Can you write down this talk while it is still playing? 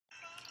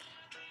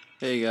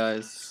Hey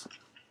guys,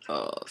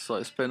 so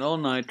I spent all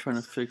night trying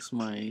to fix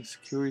my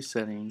security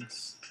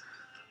settings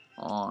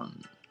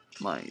on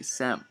my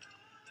xampp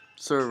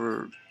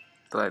server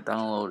that I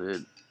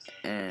downloaded,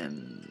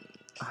 and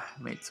I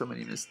made so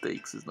many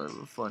mistakes. It's not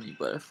even funny,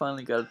 but I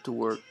finally got it to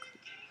work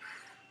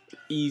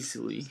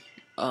easily.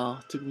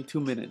 Took me 2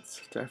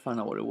 minutes to find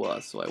out what it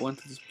was. So I went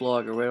to this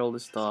blog, I read all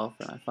this stuff,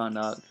 and I found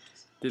out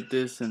did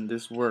this and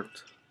this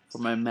worked for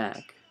my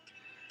Mac.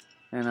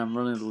 And I'm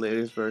running the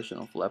latest version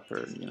of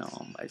Leopard.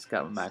 I just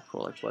got my Mac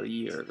Pro like about a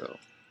year ago.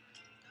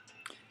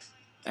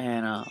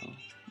 And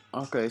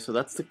okay, so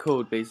that's the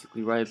code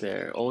basically right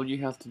there. All you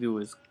have to do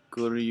is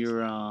go to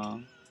your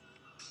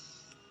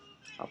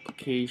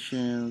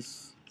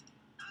applications,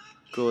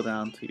 go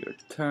down to your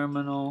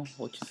terminal,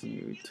 which is in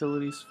your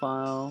utilities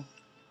file,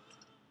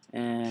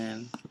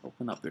 and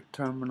open up your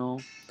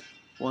terminal.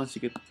 Once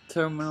you get the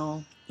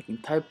terminal, you can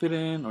type it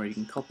in or you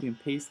can copy and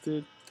paste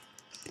it,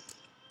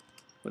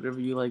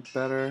 whatever you like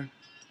better.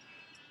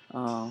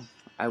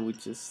 I would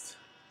just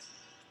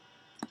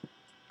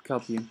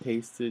copy and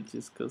paste it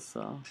just because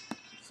so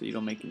you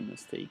don't make any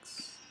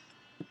mistakes.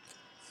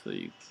 So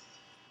you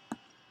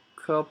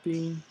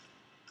copy,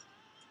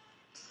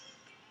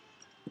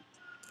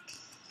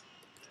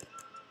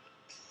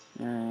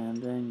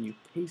 and then you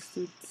paste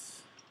it,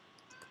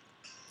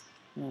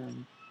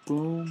 and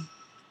boom.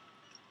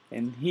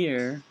 And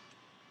here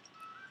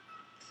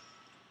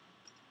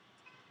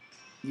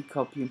you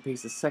copy and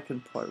paste the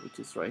second part, which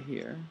is right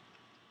here.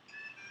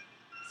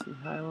 So you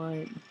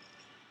highlight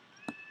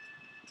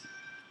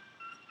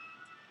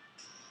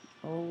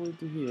all the way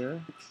to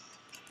here,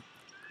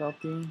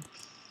 copy, and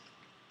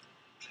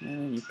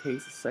then you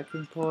paste the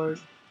second part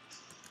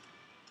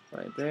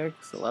right there,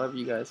 because a lot of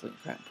you guys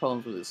have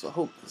problems with this, so I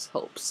hope this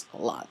helps a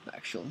lot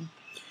actually.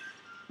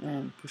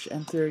 And push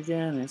enter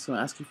again, and it's going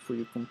to ask you for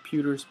your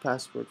computer's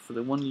password for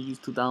the one you use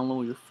to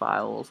download your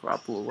files or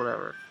upload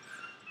whatever.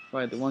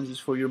 Right, the ones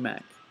used for your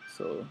Mac.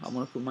 So I'm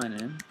going to put mine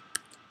in.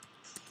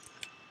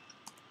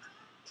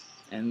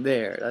 And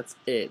there, that's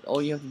it.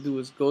 All you have to do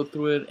is go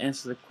through it,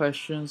 answer the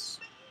questions.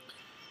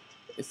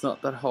 It's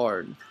not that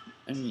hard.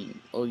 I mean,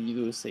 all you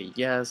do is say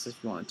yes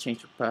if you want to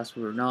change your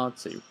password or not,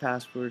 say your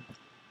password.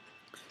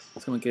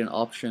 It's going to get an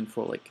option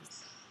for like,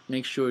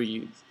 make sure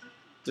you,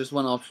 there's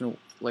one option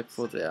like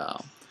for the,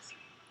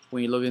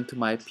 when you log into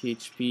my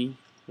PHP,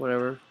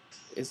 whatever,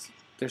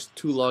 there's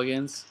two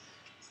logins.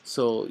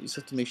 So you just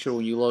have to make sure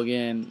when you log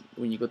in,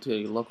 when you go to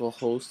your local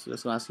host,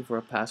 it's going to ask you for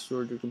a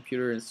password to your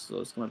computer, and so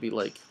it's going to be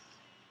like,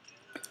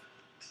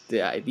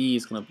 the ID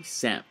is going to be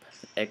xampp,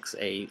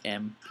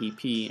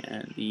 XAMPP,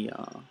 and the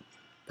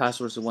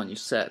password is the one you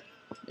set.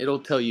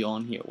 It'll tell you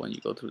on here when you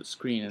go to the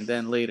screen, and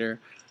then later,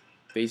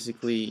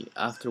 basically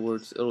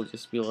afterwards, it'll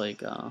just be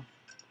like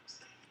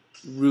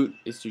root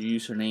is your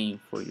username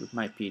for your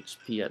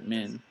myPHP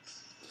admin,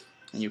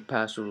 and your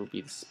password will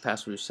be the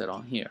password you set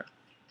on here,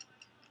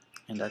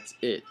 and that's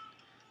it.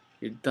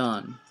 You're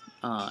done.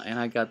 And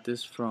I got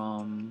this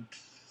from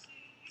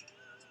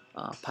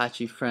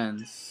Apache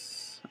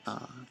Friends.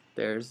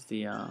 There's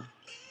the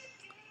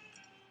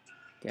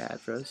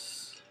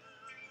address.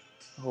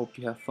 I hope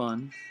you have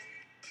fun.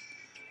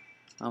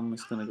 I'm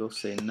just gonna go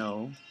say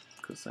no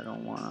because I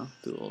don't wanna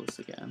do all this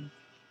again.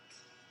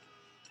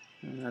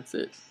 And that's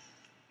it.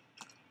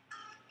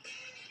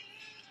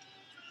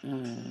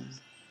 And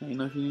let me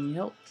know if you need any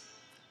help.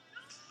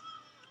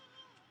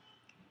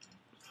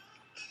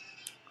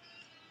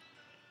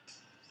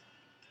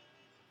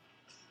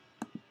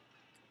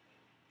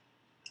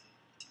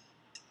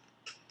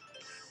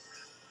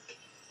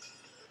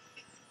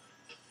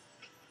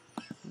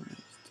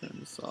 Let's turn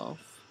this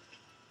off.